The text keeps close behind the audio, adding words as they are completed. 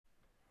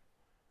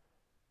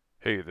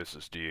Hey, this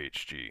is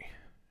DHG,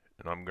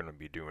 and I'm going to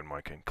be doing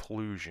my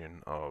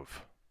conclusion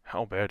of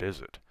how bad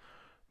is it?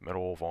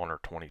 Medal of Honor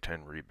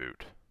 2010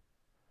 reboot.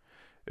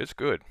 It's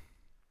good.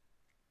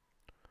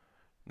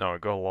 Now, I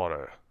got a lot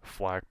of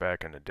flack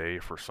back in the day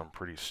for some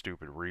pretty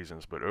stupid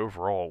reasons, but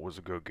overall it was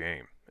a good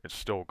game. It's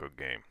still a good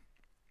game.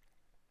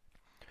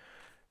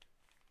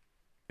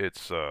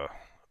 It's a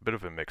bit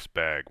of a mixed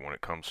bag when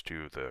it comes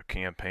to the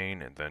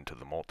campaign and then to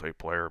the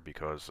multiplayer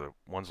because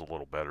one's a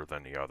little better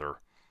than the other.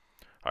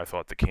 I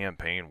thought the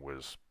campaign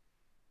was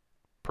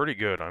pretty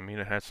good. I mean,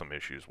 it had some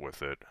issues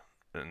with it,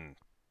 in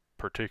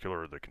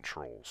particular the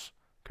controls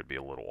could be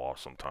a little off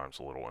sometimes,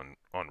 a little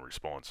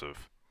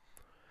unresponsive.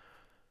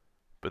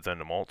 But then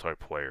the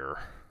multiplayer,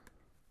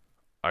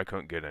 I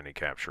couldn't get any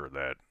capture of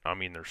that. I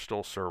mean, there's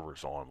still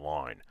servers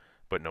online,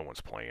 but no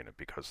one's playing it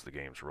because the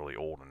game's really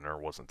old and there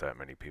wasn't that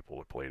many people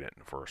that played it in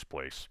the first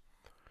place.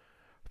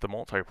 The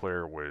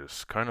multiplayer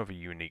was kind of a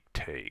unique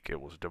take.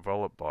 It was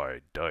developed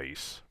by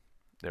DICE.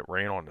 It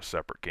ran on a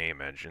separate game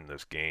engine.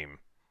 This game,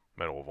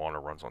 Medal of Honor,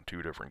 runs on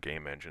two different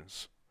game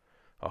engines,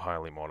 a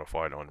highly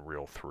modified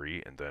Unreal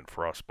 3 and then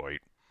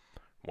Frostbite,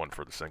 one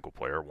for the single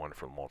player, one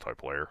for the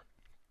multiplayer.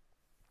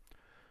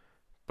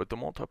 But the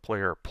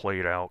multiplayer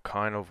played out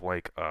kind of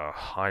like a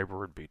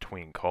hybrid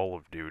between Call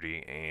of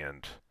Duty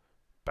and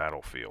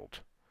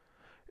Battlefield.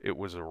 It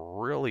was a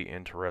really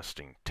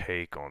interesting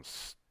take on.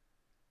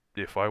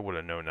 If I would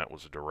have known that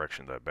was the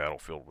direction that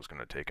Battlefield was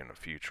going to take in the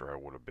future, I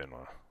would have been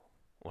a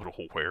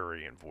little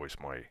wary and voiced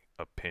my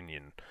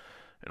opinion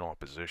in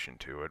opposition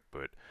to it.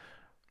 But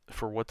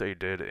for what they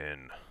did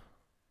in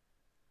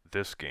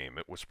this game,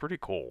 it was pretty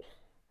cool.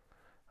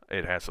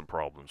 It had some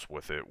problems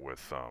with it,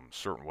 with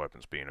certain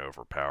weapons being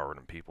overpowered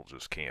and people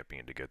just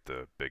camping to get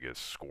the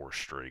biggest score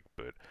streak.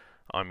 But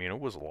I mean, it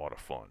was a lot of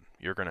fun.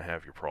 You're going to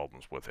have your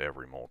problems with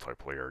every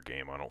multiplayer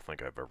game. I don't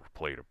think I've ever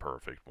played a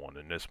perfect one,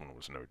 and this one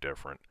was no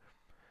different.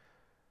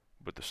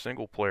 But the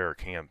single player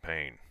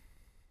campaign,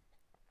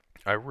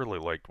 I really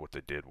liked what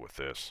they did with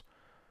this.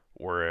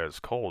 Whereas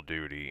Call of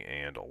Duty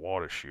and a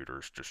lot of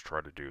shooters just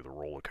try to do the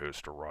roller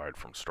coaster ride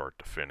from start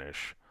to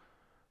finish,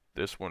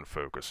 this one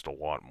focused a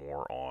lot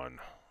more on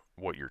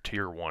what your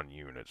tier 1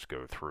 units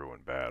go through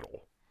in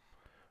battle.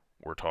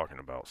 We're talking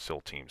about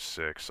SEAL Team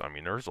 6. I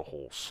mean, there's a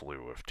whole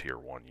slew of tier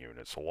 1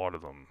 units. A lot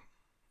of them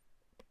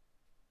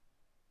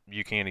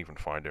you can't even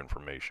find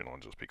information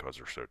on just because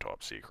they're so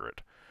top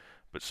secret.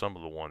 But some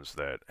of the ones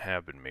that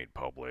have been made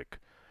public,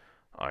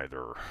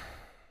 either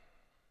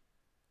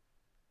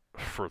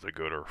for the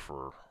good or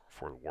for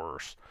the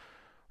worse,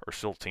 are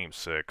SEAL Team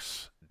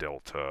 6,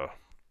 Delta,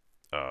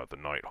 the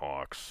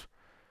Nighthawks,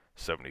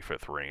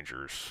 75th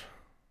Rangers.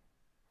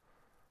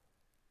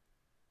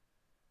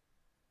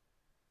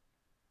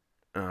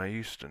 I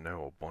used to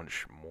know a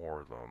bunch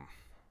more of them.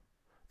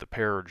 The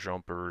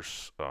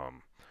parajumpers,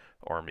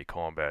 Army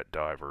combat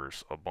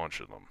divers, a bunch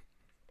of them.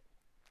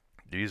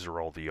 These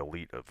are all the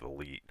elite of the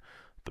elite,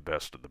 the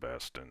best of the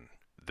best, and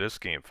this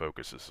game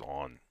focuses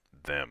on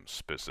them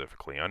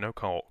specifically. I know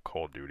Call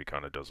of Duty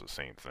kind of does the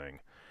same thing,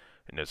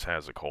 and this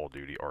has a Call of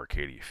Duty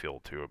arcadey feel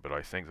to it, but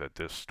I think that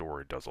this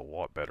story does a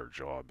lot better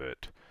job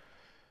at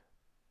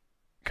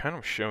kind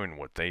of showing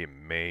what they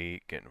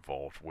may get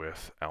involved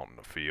with out in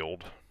the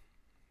field.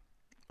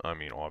 I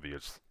mean,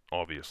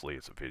 obviously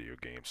it's a video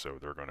game, so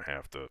they're going to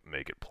have to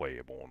make it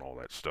playable and all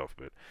that stuff,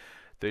 but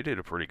they did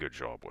a pretty good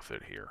job with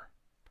it here.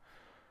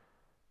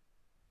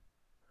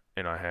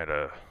 And I had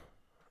a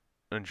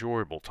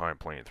enjoyable time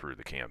playing through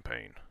the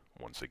campaign.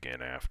 Once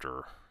again,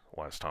 after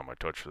last time I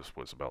touched this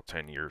was about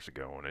 10 years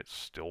ago, and it's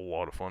still a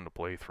lot of fun to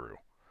play through.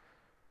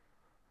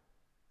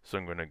 So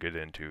I'm going to get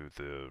into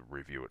the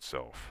review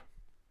itself.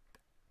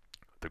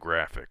 The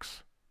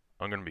graphics.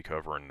 I'm going to be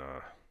covering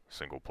the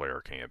single player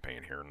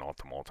campaign here, not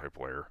the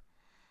multiplayer.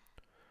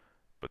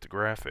 But the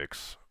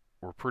graphics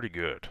were pretty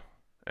good.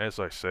 As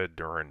I said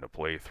during the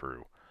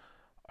playthrough,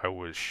 I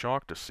was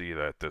shocked to see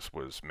that this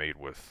was made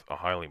with a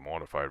highly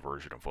modified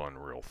version of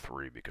Unreal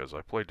 3 because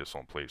I played this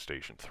on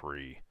PlayStation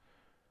 3,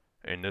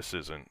 and this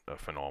isn't a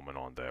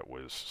phenomenon that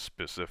was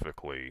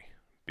specifically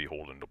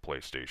beholden to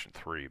PlayStation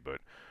 3,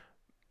 but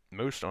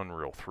most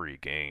Unreal 3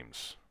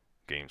 games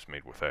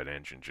made with that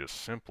engine just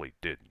simply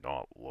did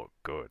not look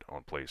good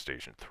on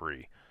PlayStation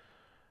 3.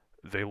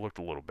 They looked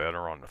a little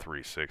better on the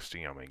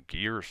 360. I mean,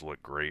 Gears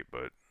looked great,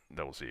 but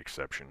that was the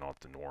exception,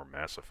 not the norm.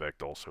 Mass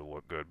Effect also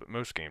looked good, but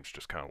most games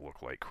just kind of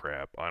look like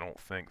crap. I don't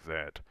think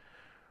that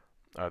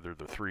either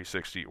the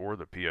 360 or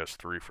the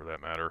PS3, for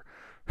that matter,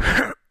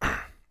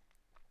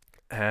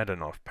 had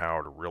enough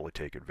power to really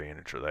take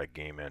advantage of that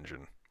game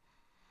engine.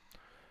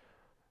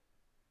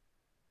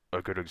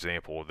 A good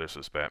example of this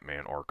is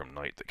Batman Arkham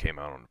Knight that came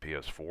out on the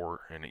PS4,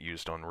 and it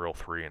used Unreal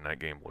 3, and that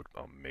game looked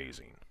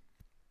amazing.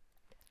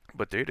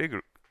 But they did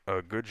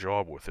a good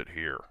job with it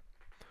here.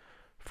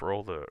 For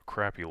all the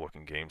crappy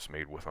looking games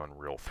made with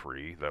Unreal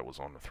 3 that was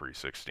on the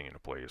 360 and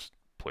the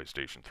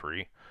PlayStation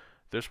 3,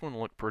 this one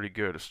looked pretty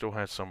good. It still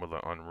has some of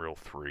the Unreal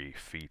 3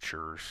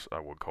 features,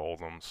 I would call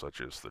them, such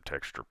as the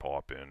texture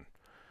pop in.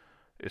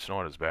 It's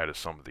not as bad as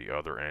some of the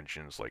other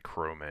engines, like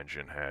Chrome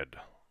Engine had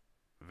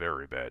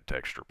very bad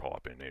texture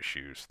pop-in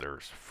issues.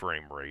 There's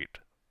frame rate,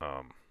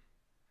 um,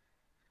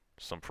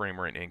 some frame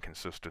rate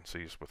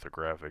inconsistencies with the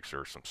graphics,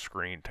 or some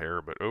screen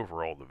tear, but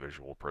overall the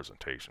visual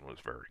presentation was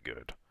very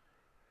good.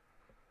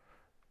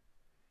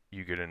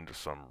 You get into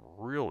some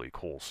really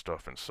cool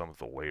stuff in some of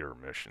the later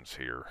missions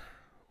here.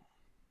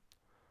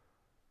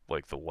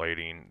 Like the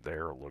lighting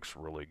there looks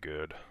really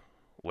good.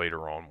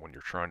 Later on when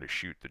you're trying to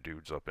shoot the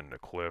dudes up into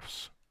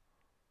cliffs.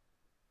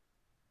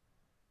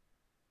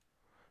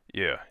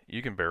 Yeah,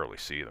 you can barely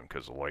see them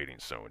because the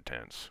lighting's so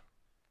intense.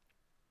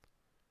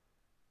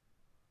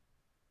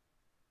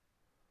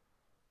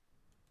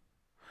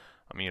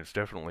 I mean, it's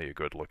definitely a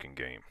good looking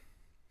game.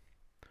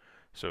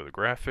 So the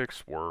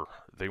graphics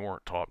they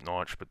weren't top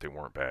notch, but they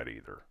weren't bad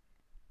either.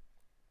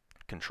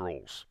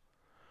 Controls.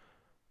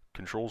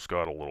 Controls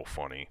got a little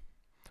funny.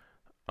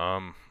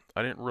 Um,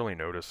 I didn't really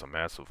notice a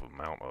massive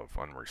amount of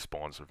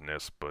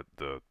unresponsiveness, but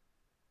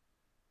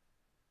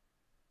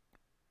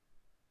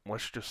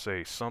let's just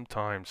say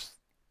sometimes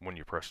when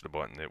you pressed the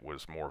button it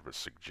was more of a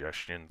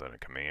suggestion than a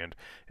command.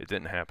 It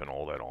didn't happen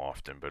all that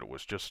often, but it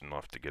was just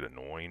enough to get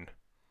annoying.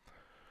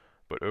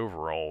 But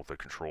overall, the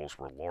controls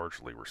were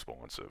largely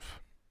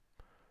responsive.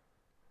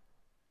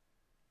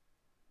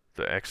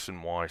 The X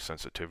and Y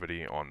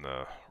sensitivity on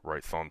the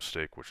right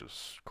thumbstick, which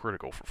is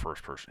critical for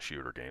first-person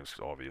shooter games,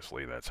 because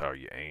obviously that's how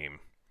you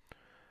aim.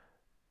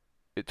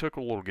 It took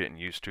a little getting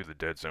used to. The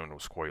dead zone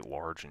was quite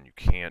large, and you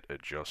can't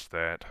adjust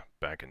that.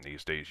 Back in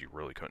these days, you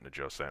really couldn't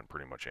adjust that in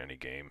pretty much any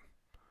game.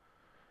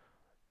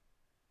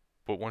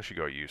 But once you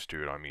got used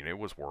to it, I mean, it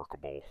was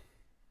workable.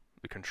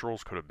 The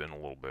controls could have been a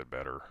little bit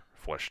better,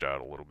 fleshed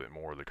out a little bit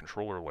more. The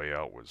controller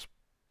layout was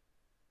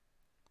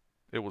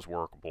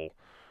workable.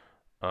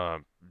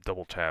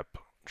 Double tap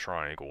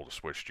triangle to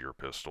switch to your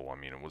pistol. I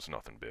mean, it was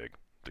nothing big.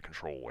 The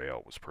control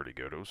layout was pretty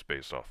good. It was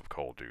based off of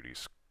Call of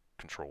Duty's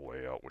control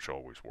layout, which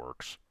always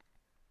works.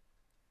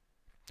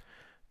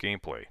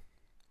 Gameplay.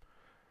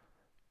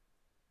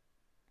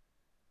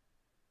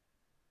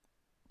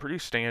 Pretty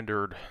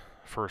standard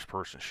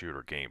first-person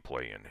shooter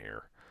gameplay in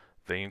here.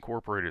 They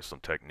incorporated some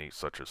techniques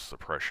such as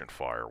suppression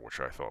fire, which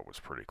I thought was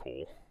pretty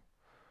cool.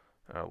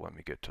 Let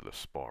me get to the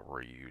spot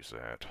where you use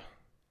that.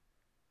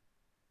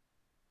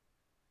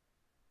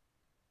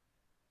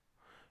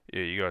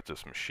 Yeah, you got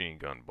this machine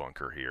gun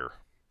bunker here.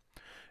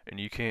 And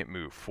you can't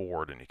move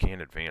forward and you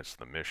can't advance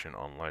the mission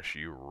unless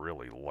you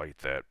really light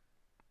that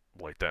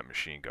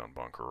machine gun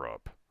bunker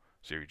up.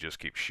 So you just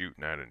keep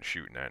shooting at it and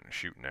shooting at it and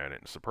shooting at it.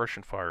 And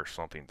suppression fire is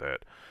something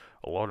that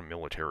a lot of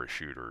military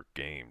shooter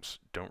games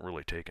don't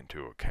really take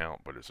into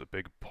account, but it's a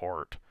big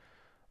part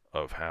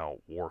of how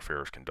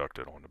warfare is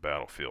conducted on the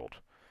battlefield.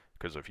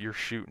 Because if you're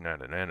shooting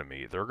at an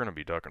enemy, they're going to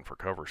be ducking for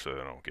cover so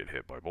they don't get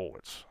hit by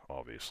bullets,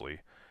 obviously.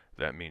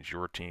 That means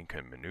your team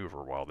can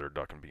maneuver while they're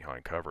ducking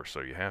behind cover,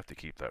 so you have to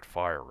keep that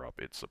fire up.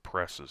 It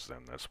suppresses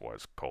them. That's why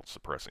it's called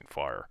suppressing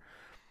fire.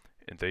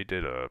 And they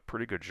did a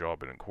pretty good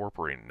job at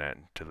incorporating that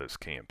into this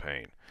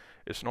campaign.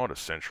 It's not a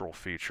central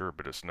feature,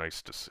 but it's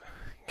nice to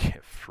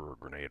get through a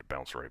grenade to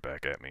bounce right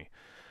back at me.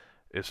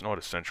 It's not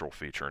a central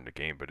feature in the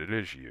game, but it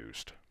is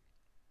used.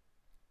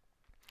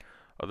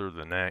 Other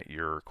than that,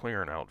 you're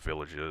clearing out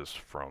villages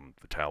from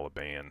the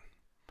Taliban.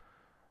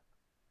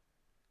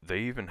 They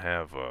even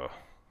have,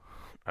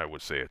 I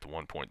would say at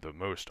one point, the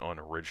most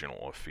unoriginal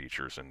of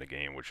features in the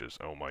game, which is,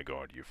 oh my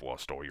god, you've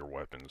lost all your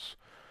weapons.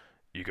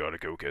 You gotta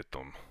go get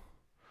them.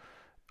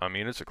 I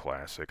mean, it's a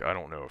classic. I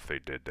don't know if they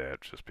did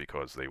that just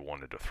because they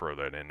wanted to throw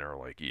that in there.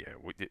 Like, yeah,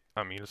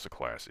 I mean, it's a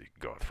classic.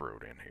 You gotta throw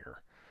it in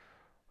here.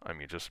 I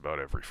mean, just about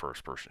every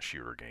first-person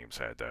shooter game's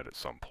had that at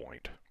some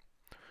point.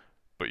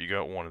 But you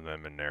got one of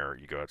them in there.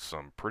 You got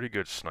some pretty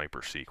good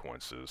sniper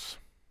sequences.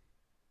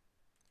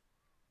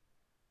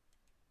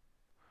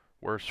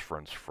 Where's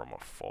Friends from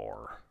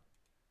Afar?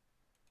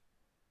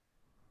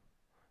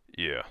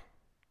 Yeah,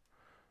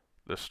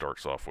 this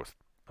starts off with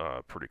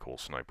a pretty cool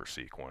sniper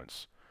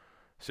sequence.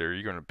 So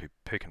you're going to be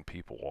picking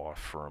people off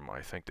from,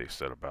 I think they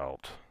said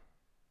about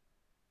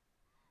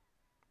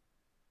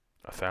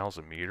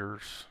 1,000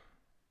 meters,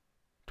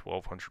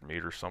 1,200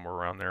 meters, somewhere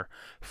around there.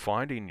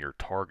 Finding your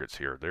targets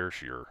here,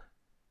 there's your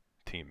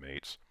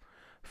teammates.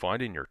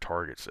 Finding your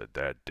targets at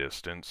that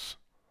distance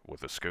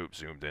with a scope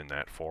zoomed in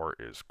that far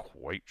is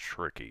quite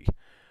tricky.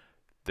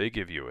 They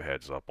give you a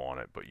heads up on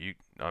it, but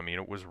I mean,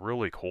 it was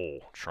really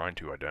cool trying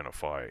to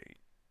identify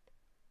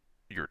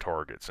your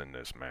targets in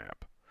this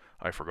map.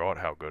 I forgot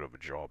how good of a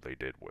job they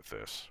did with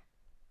this.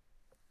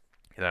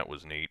 That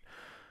was neat.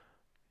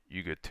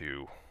 You get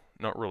to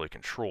not really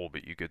control,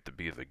 but you get to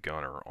be the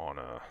gunner on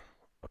a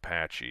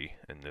Apache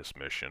in this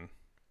mission.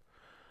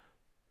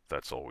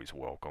 That's always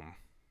welcome.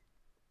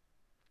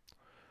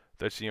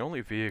 That's the only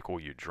vehicle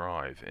you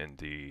drive in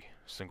the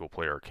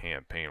single-player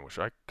campaign, which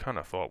I kind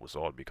of thought was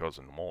odd because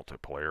in the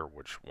multiplayer,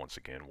 which once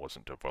again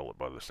wasn't developed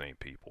by the same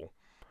people,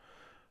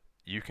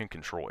 you can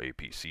control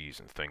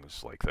APCs and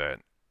things like that.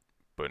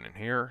 But in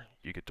here,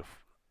 you get to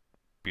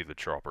be the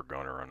chopper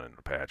gunner on an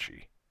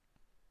Apache.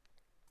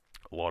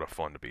 A lot of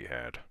fun to be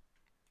had.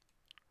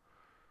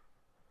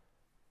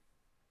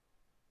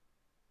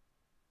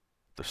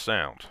 The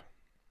sound.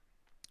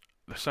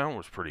 The sound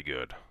was pretty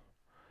good.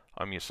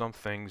 I mean, some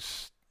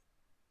things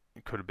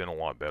could have been a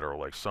lot better.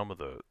 Like some of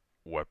the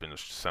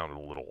weapons sounded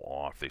a little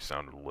off. They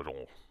sounded a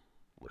little,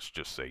 let's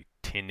just say,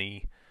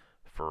 tinny,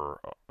 for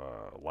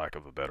lack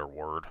of a better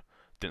word.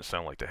 Didn't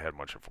sound like they had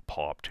much of a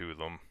pop to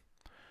them.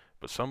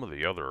 But some of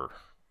the other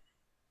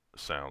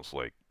sounds,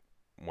 like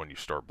when you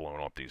start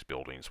blowing up these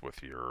buildings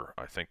with your,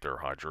 I think they're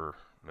Hydra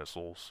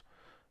missiles,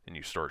 and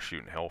you start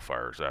shooting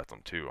Hellfires at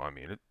them too. I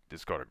mean,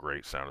 it's got a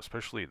great sound,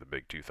 especially the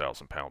big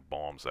 2,000-pound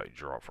bombs that you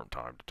drop from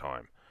time to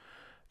time.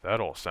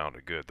 That all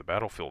sounded good. The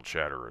battlefield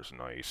chatter is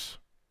nice.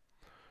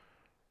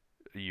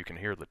 You can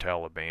hear the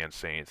Taliban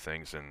saying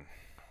things in,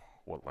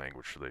 what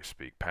language do they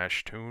speak?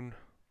 Pashtun?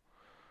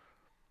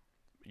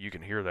 You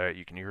can hear that.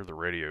 You can hear the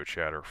radio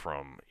chatter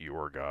from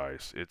your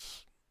guys.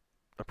 It's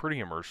a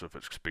pretty immersive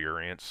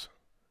experience.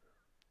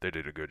 They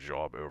did a good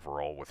job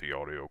overall with the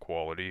audio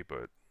quality,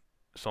 but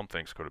some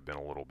things could have been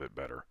a little bit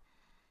better.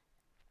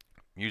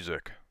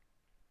 Music.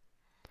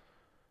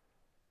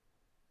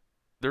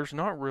 There's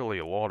not really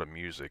a lot of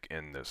music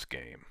in this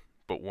game,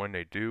 but when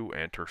they do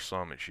enter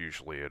some, it's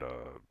usually at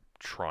a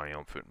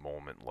triumphant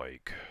moment,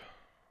 like,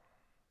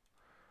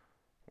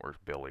 where's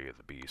Billy of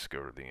the Beast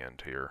go to the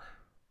end here?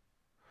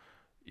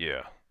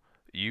 Yeah,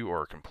 you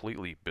are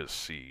completely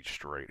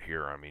besieged right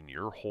here. I mean,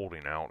 you're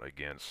holding out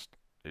against,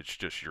 it's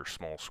just your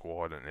small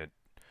squad, and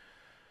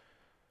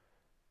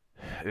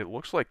it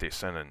looks like they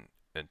sent an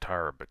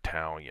entire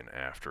battalion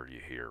after you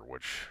here,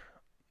 which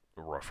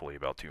roughly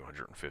about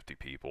 250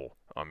 people.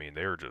 I mean,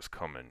 they're just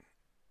coming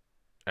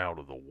out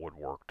of the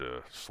woodwork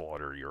to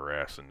slaughter your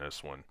ass in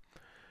this one.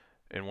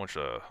 And once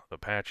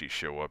Apaches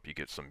show up, you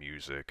get some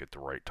music at the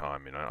right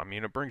time. And I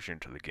mean, it brings you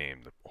into the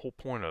game. The whole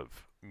point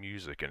of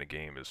music in a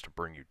game is to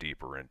bring you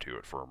deeper into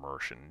it for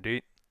immersion.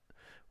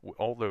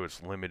 Although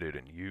it's limited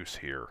in use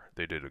here,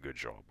 they did a good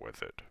job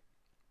with it.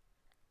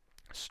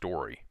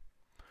 Story.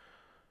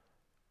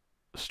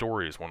 The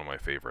story is one of my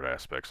favorite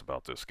aspects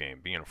about this game.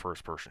 Being a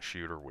first-person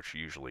shooter, which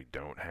you usually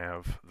don't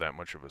have that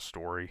much of a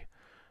story,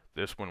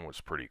 this one was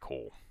pretty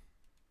cool.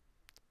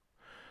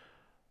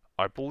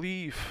 I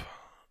believe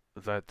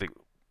that the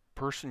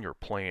person you're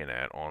playing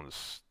at on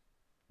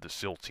the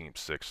SEAL Team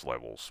 6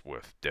 levels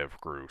with Dev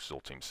Crew,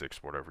 SEAL Team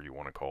 6, whatever you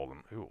want to call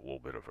them. Ooh, a little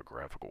bit of a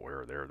graphical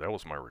error there. That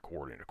was my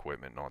recording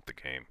equipment, not the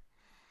game.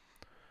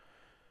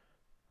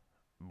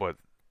 But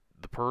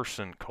the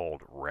person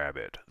called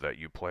Rabbit that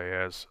you play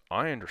as,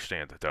 I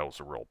understand that that was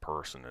a real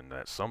person and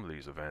that some of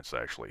these events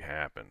actually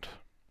happened,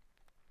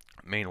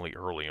 mainly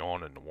early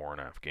on in the war in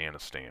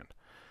Afghanistan.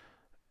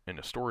 And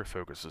the story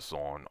focuses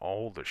on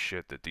all the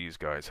shit that these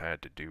guys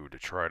had to do to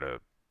try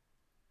to,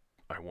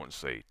 I wouldn't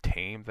say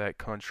tame that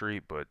country,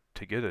 but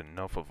to get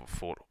enough of a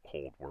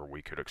foothold where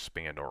we could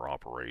expand our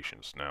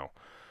operations. Now,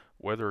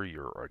 whether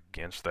you're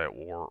against that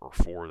war or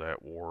for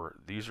that war,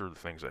 these are the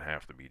things that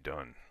have to be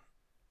done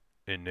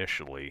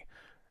initially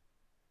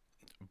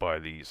by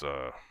these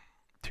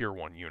tier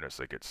 1 units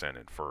that get sent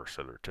in first,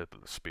 so they're tip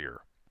of the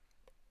spear.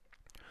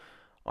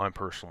 I'm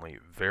personally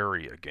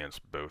very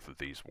against both of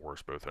these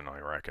wars, both in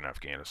Iraq and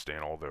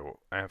Afghanistan, although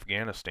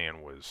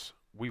Afghanistan was,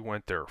 we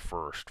went there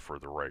first for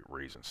the right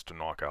reasons, to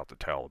knock out the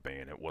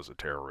Taliban. It was a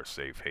terrorist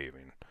safe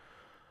haven.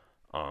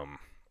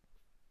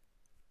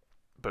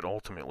 But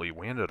ultimately,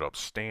 we ended up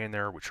staying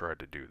there. We tried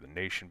to do the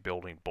nation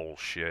building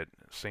bullshit.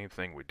 Same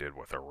thing we did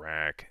with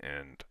Iraq,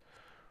 and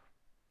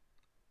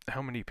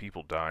how many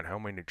people died, how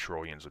many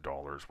trillions of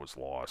dollars was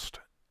lost,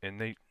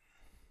 and they,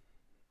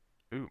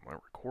 ooh, my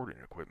recording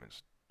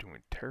equipment's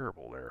doing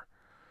terrible there.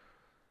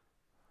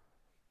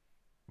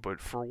 But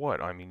for what?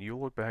 I mean, you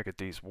look back at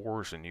these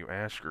wars and you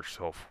ask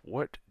yourself,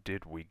 what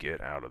did we get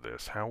out of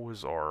this? How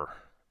was our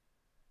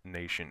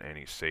nation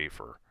any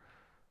safer?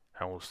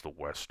 How was the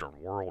Western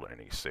world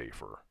any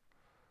safer?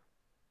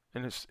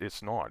 And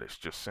it's not. It's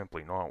just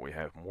simply not. We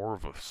have more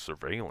of a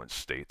surveillance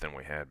state than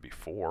we had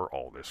before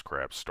all this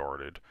crap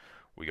started.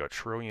 We got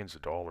trillions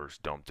of dollars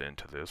dumped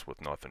into this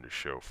with nothing to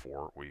show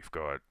for it. We've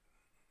got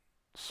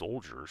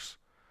soldiers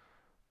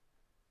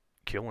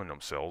killing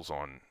themselves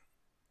on,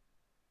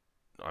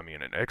 I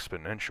mean, at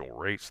exponential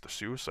rates. The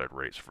suicide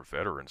rates for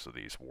veterans of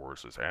these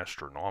wars is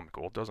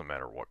astronomical. It doesn't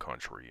matter what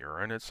country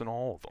you're in, it's in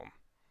all of them.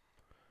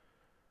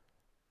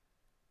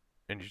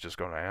 And you just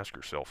got to ask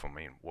yourself, I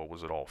mean, what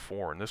was it all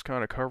for? And this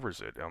kind of covers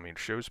it. I mean, it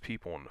shows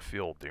people in the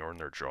field doing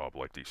their job,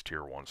 like these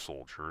tier 1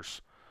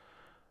 soldiers.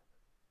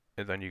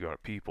 And then you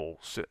got people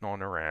sitting on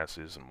their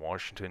asses in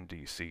Washington,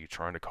 D.C.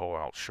 trying to call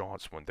out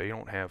shots when they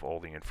don't have all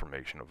the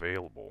information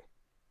available.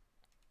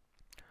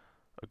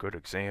 A good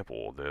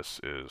example of this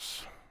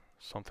is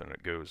something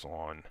that goes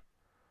on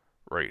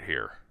right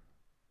here.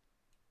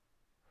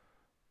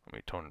 Let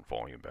me turn the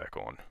volume back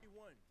on. Do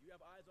you have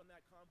eyes on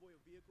that convoy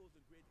of vehicles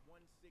in grid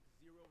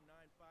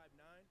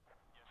 160959? Yes,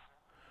 sir.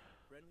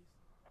 Friendlies?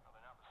 No,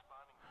 they're not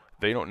responding to us.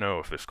 They don't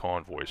know if this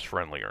convoy is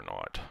friendly or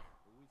not.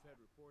 Well, we've had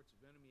reports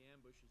of enemy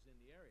ambushes in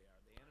the area. Are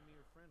they enemy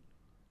or friendly?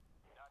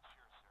 Not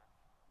sure, sir.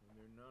 And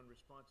they're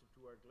non-responsive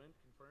to our glint,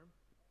 confirmed?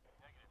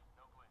 Negative,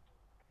 no glint.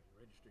 Are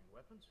you registering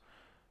weapons?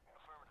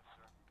 Affirmative,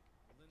 sir.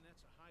 Well, then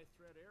that's a high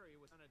high-threat area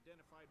with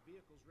unidentified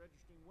vehicles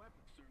registering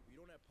weapons. Sir, we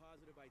don't have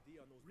positive ID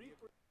on those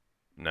vehicles.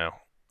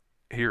 Now,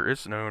 here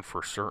it's known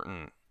for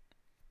certain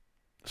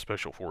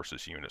special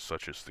forces units,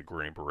 such as the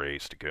Green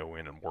Berets, to go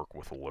in and work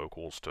with the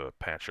locals to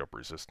patch up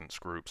resistance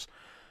groups.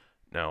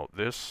 Now,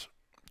 this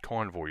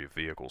convoy of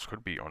vehicles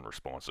could be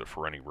unresponsive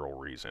for any real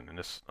reason,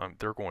 and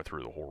they're going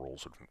through the whole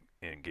rules of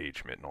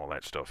engagement and all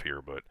that stuff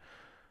here, but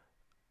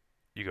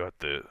you got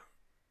the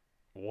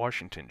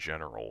Washington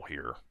General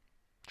here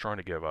trying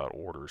to give out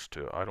orders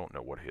to, I don't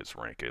know what his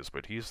rank is,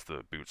 but he's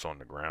the boots on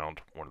the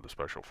ground, one of the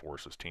special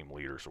forces team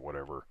leaders or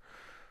whatever.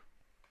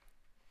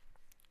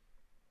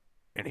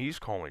 And he's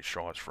calling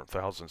shots from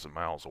thousands of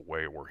miles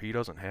away where he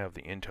doesn't have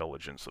the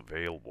intelligence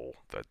available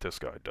that this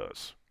guy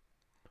does.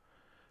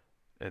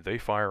 And they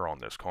fire on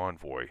this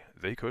convoy.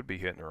 They could be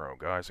hitting their own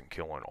guys and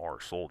killing our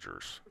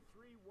soldiers.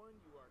 3-1,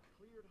 you are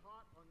cleared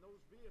hot on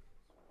those vehicles.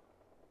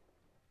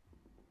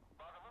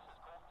 Father, this is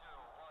Colt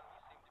 201.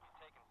 We seem to be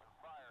taking some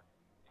fire.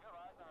 You got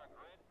eyes on our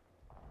grid?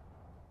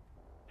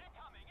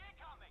 Incoming!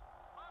 Incoming!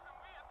 Father,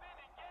 we have been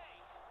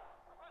engaged!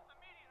 Request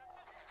immediate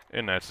assistance!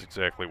 And that's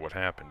exactly what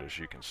happened, as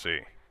you can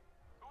see.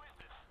 Who is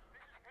this?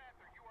 This is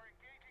Panther. You are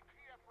engaging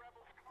Kiev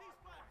rebels.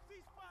 Ceasefire!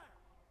 Ceasefire!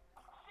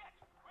 Shit!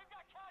 We've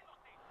got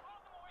casualties! Throw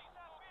them away,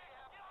 Saddle! Get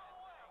out of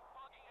the way!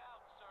 Bugging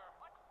out, sir.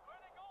 What? Where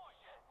are they going?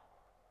 Shit!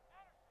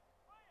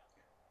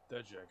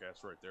 That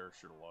jackass right there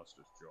should have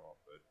lost his job,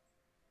 but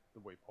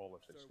the way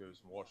politics goes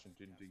in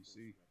Washington,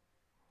 D.C.,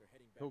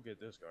 he'll get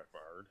this guy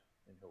fired,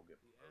 and he'll get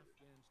promoted.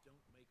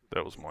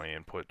 That was my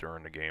input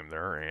during the game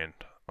there, and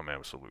I'm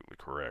absolutely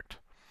correct.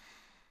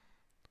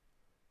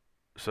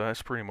 So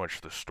that's pretty much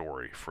the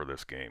story for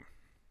this game.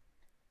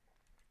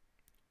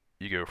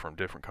 You go from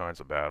different kinds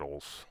of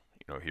battles.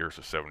 You know, here's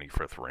the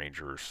 75th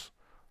Rangers.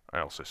 I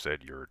also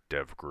said you're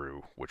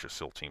DevGru, which is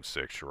SEAL Team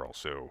 6. You're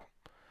also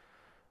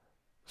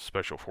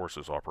Special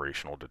Forces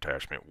Operational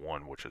Detachment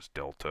 1, which is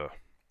Delta.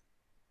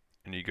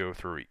 And you go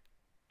through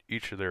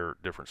each of their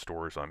different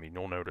stories. I mean,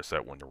 you'll notice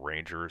that when the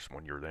Rangers,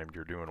 when you're them,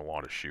 you're doing a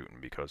lot of shooting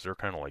because they're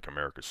kind of like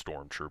America's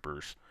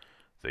stormtroopers.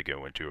 They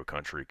go into a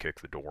country,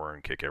 kick the door,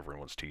 and kick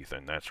everyone's teeth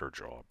in. That's their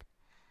job.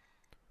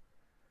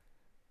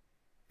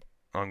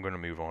 I'm going to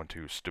move on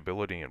to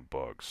stability and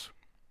bugs.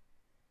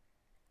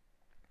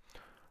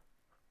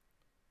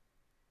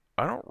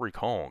 I don't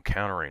recall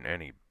encountering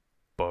any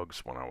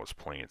bugs when I was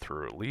playing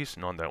through, at least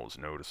none that was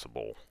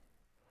noticeable.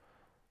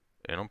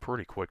 And I'm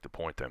pretty quick to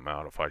point them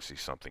out if I see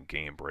something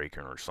game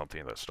breaking or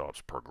something that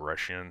stops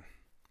progression,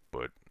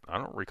 but I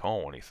don't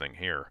recall anything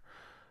here.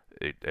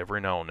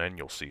 Every now and then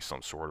you'll see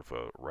some sort of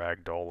a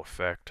ragdoll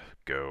effect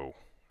go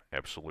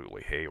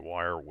absolutely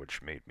haywire,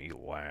 which made me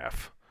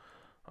laugh.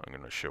 I'm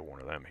going to show one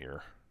of them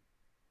here.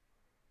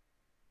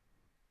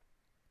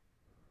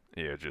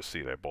 Yeah, just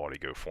see that body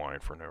go flying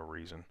for no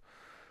reason.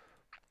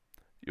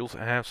 You'll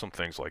have some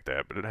things like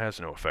that, but it has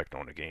no effect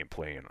on the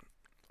gameplay, and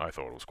I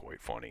thought it was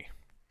quite funny.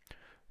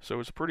 So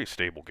it's a pretty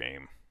stable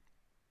game.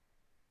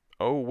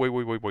 Oh,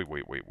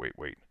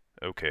 wait.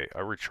 Okay, I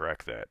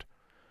retract that.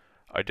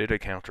 I did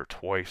encounter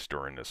twice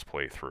during this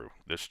playthrough.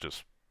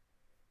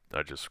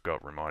 I just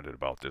got reminded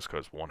about this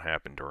because one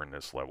happened during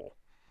this level.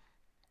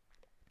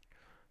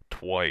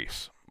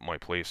 Twice, my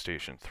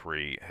PlayStation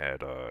 3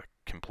 had a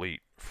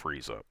complete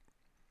freeze up.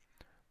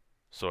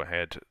 So I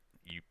had to,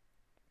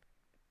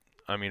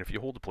 I mean, if you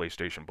hold the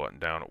PlayStation button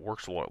down, it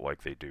works a lot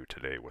like they do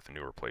today with the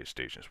newer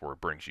PlayStations, where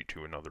it brings you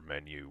to another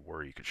menu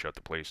where you can shut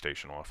the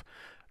PlayStation off.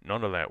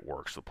 None of that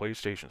works. The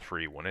PlayStation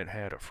 3, when it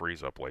had a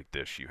freeze up like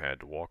this, you had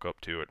to walk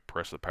up to it,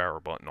 press the power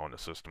button on the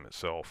system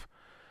itself,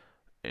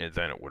 and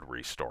then it would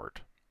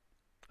restart.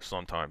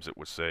 Sometimes it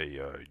would say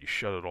you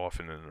shut it off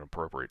in an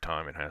appropriate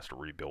time and has to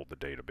rebuild the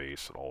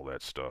database and all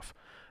that stuff.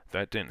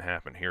 That didn't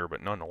happen here,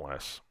 but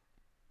nonetheless,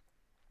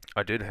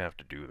 I did have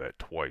to do that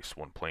twice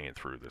when playing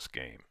through this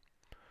game.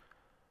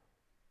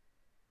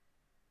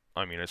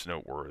 I mean, it's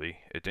noteworthy.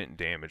 It didn't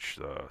damage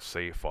the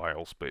save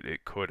files, but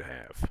it could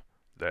have.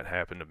 That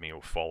happened to me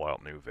with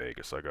Fallout New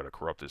Vegas. I got a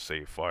corrupted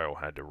save file,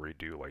 had to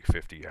redo like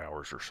 50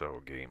 hours or so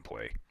of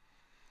gameplay.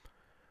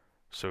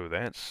 So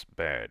that's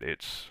bad.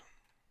 There's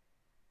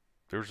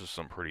just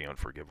some pretty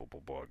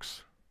unforgivable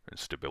bugs and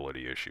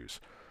stability issues.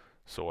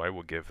 So I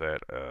would give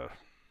that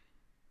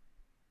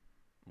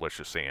let's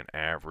just say an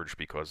average,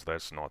 because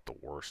that's not the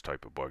worst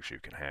type of bugs you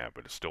can have,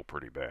 but it's still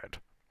pretty bad.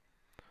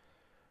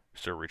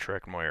 So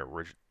retract my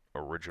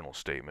original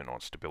statement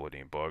on stability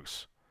and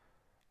bugs.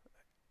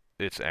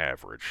 It's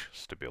average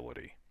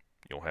stability.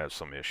 You'll have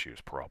some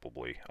issues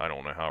probably. I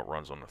don't know how it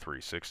runs on the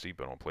 360,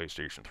 but on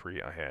PlayStation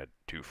 3 I had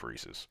 2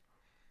 freezes.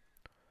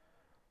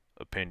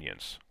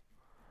 Opinions.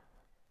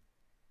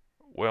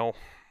 Well,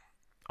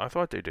 I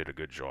thought they did a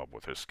good job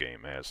with this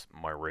game, as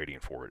my rating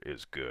for it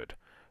is good.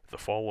 The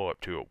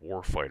follow-up to it,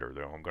 Warfighter,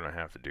 though, I'm going to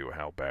have to do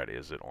how bad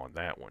is it on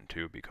that one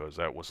too, because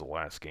that was the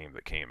last game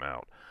that came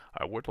out.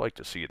 I would like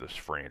to see this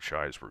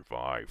franchise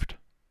revived.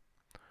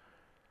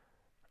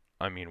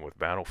 I mean, with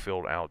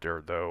Battlefield out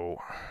there,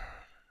 though,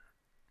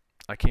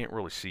 I can't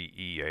really see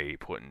EA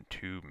putting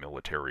two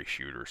military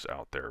shooters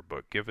out there,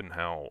 but given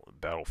how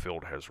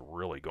Battlefield has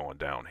really gone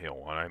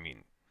downhill, and I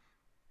mean,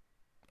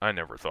 I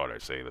never thought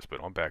I'd say this,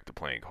 but I'm back to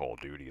playing Call of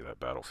Duty. That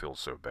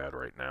Battlefield's so bad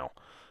right now,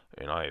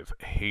 and I have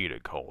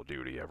hated Call of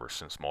Duty ever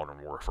since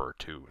Modern Warfare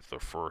 2, the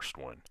first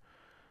one,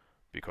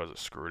 because it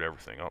screwed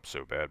everything up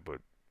so bad.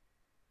 But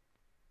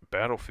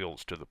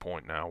Battlefield's to the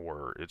point now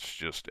where it's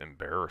just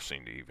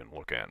embarrassing to even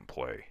look at and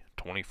play.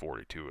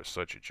 2042 is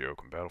such a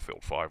joke, and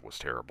Battlefield 5 was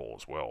terrible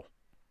as well.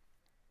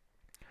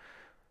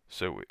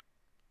 So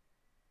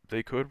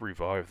they could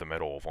revive the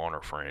Medal of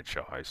Honor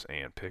franchise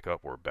and pick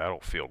up where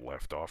Battlefield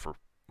left off, or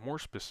more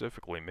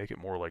specifically, make it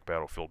more like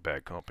Battlefield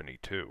Bad Company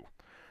 2,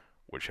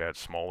 which had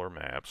smaller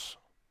maps,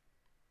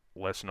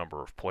 less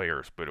number of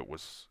players, but it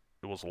was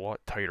a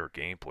lot tighter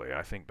gameplay.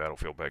 I think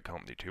Battlefield Bad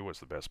Company 2 was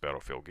the best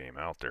Battlefield game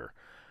out there.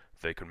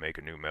 They could make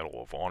a new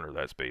Medal of Honor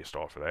that's based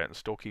off of that and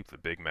still keep the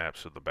big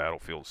maps of the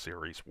Battlefield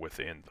series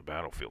within the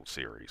Battlefield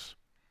series.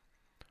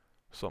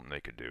 Something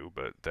they could do,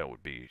 but that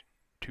would be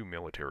two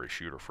military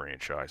shooter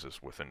franchises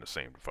within the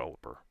same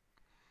developer.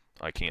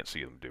 I can't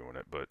see them doing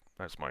it, but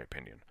that's my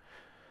opinion.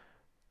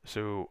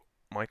 So,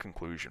 my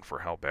conclusion for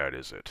how bad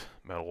is it?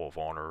 Medal of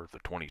Honor, the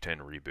 2010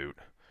 reboot,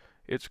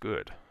 it's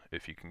good.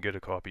 If you can get a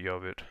copy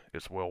of it,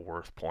 it's well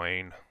worth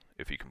playing.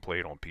 If you can play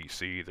it on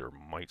PC, there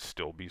might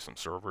still be some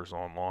servers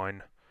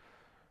online.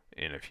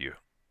 And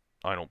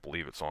I don't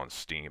believe it's on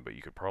Steam, but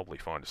you could probably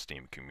find a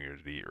Steam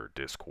community or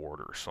Discord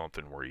or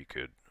something where you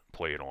could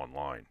play it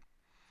online.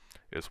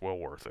 It's well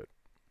worth it.